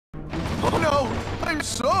I'm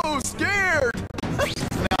so scared!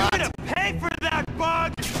 You're gonna pay for that,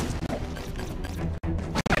 bug!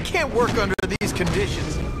 I can't work under these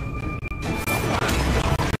conditions.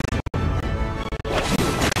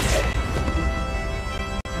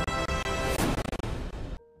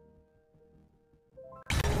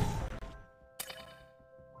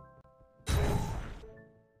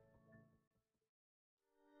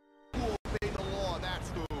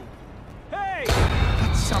 Hey!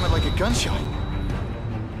 That sounded like a gunshot.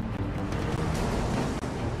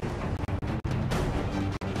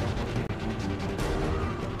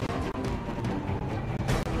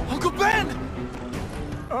 Uncle Ben!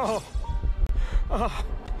 Uncle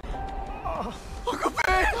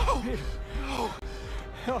Ben!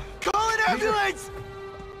 Call an ambulance!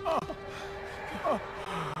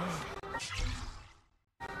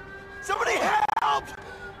 Somebody help!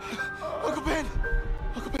 Uncle Ben!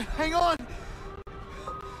 Uncle Ben, hang on!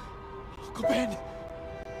 Uncle Ben!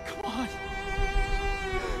 Come on!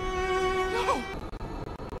 No!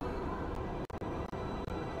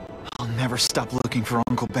 I'll never stop looking for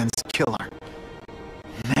Uncle Ben's killer.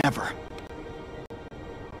 Never.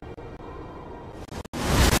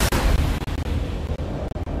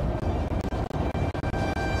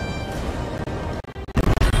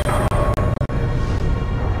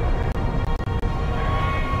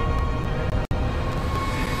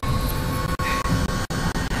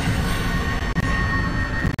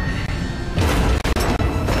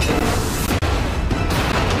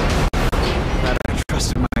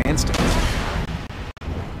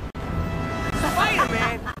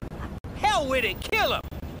 With it, kill him!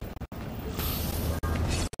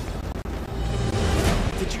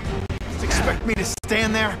 Did you expect me to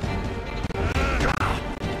stand there?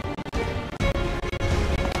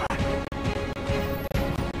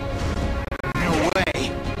 No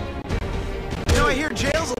way. You know, I hear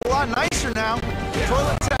jail's a lot nicer now.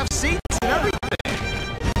 Toilets have seats and everything.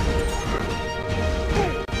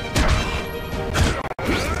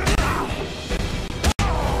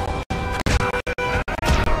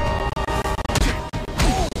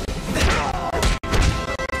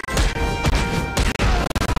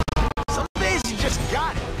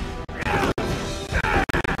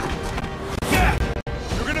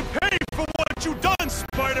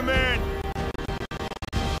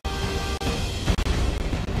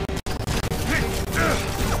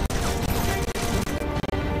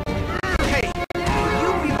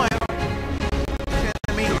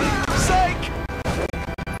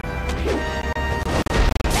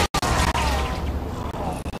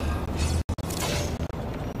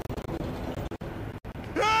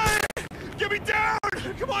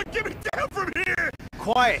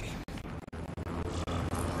 Quiet.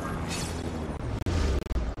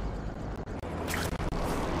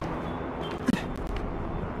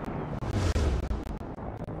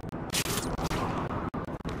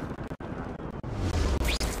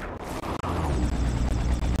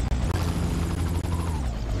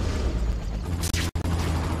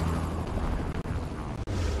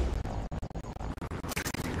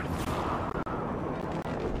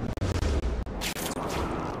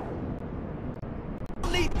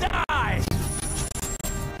 Die!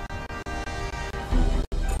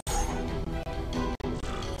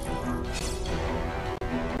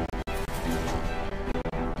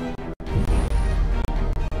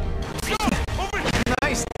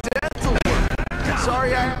 Nice dental work.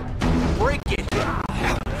 Sorry I break it.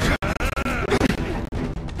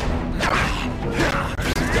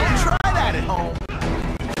 Don't try that at home.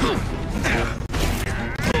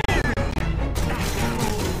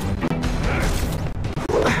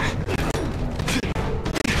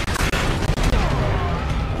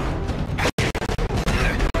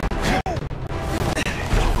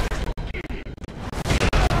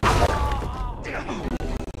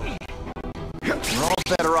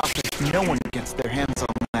 Better off if no one gets their hands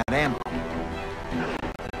on that ammo.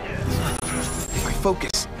 If I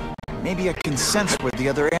focus, maybe I can sense where the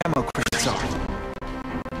other ammo crates are.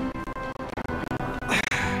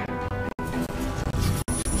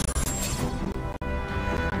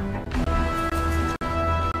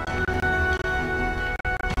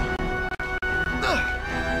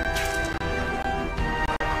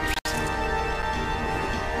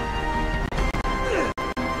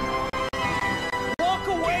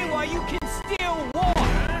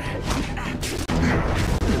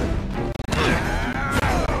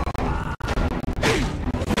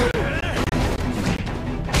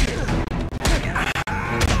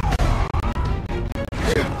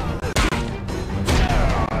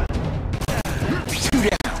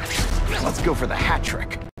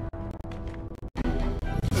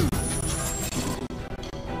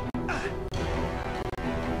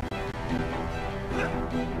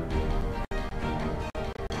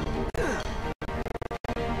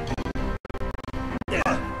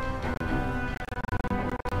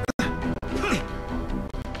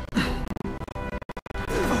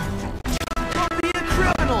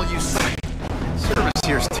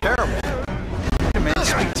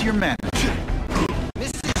 your men.